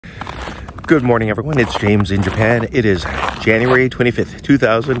Good morning, everyone. It's James in Japan. It is January 25th,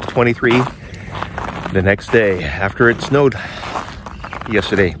 2023, the next day after it snowed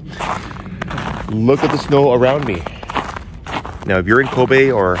yesterday. Look at the snow around me. Now, if you're in Kobe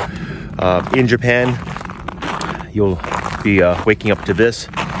or in Japan, you'll be waking up to this.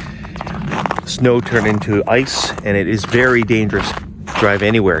 Snow turned into ice, and it is very dangerous to drive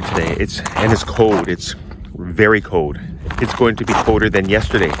anywhere today. It's cold. It's very cold. It's going to be colder than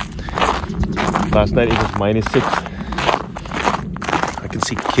yesterday. Last night it was -6. I can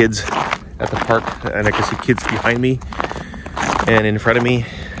see kids at the park, and I can see kids behind me and in front of me.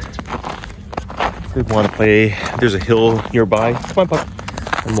 They want to play. There's a hill nearby. Come on, pup.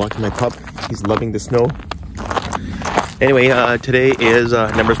 I'm walking my pup. He's loving the snow. Anyway, today is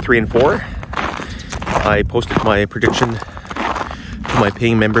numbers 3 and 4. I posted my prediction to my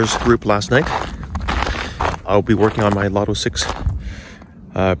paying members group last night. I'll be working on my Lotto 6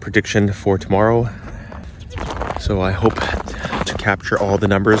 prediction for tomorrow. So I hope to capture all the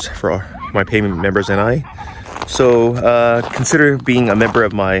numbers for my payment members and I. So consider being a member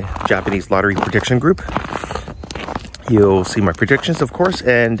of my Japanese lottery prediction group. You'll see my predictions, of course,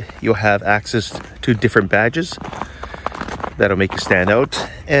 and you'll have access to different badges that'll make you stand out.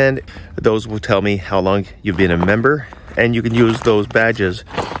 And those will tell me how long you've been a member. And you can use those badges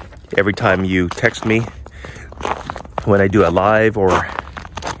every time you text me, when I do a live,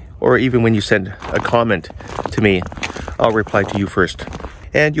 or even when you send a comment to me. I'll reply to you first.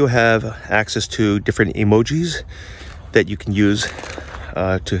 And you'll have access to different emojis that you can use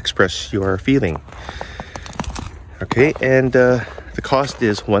to express your feeling. Okay, and the cost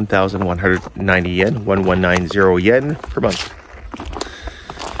is 1,190 yen, 1190 yen per month.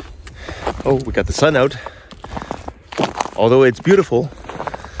 Oh, we got the sun out. Although it's beautiful,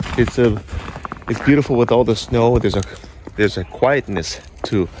 it's beautiful with all the snow. There's a quietness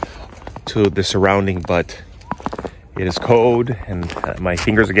to the surrounding, but it is cold, and my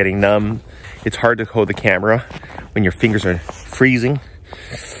fingers are getting numb. It's hard to hold the camera when your fingers are freezing.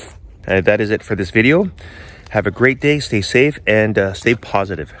 That is it for this video. Have a great day, stay safe, and stay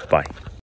positive. Bye.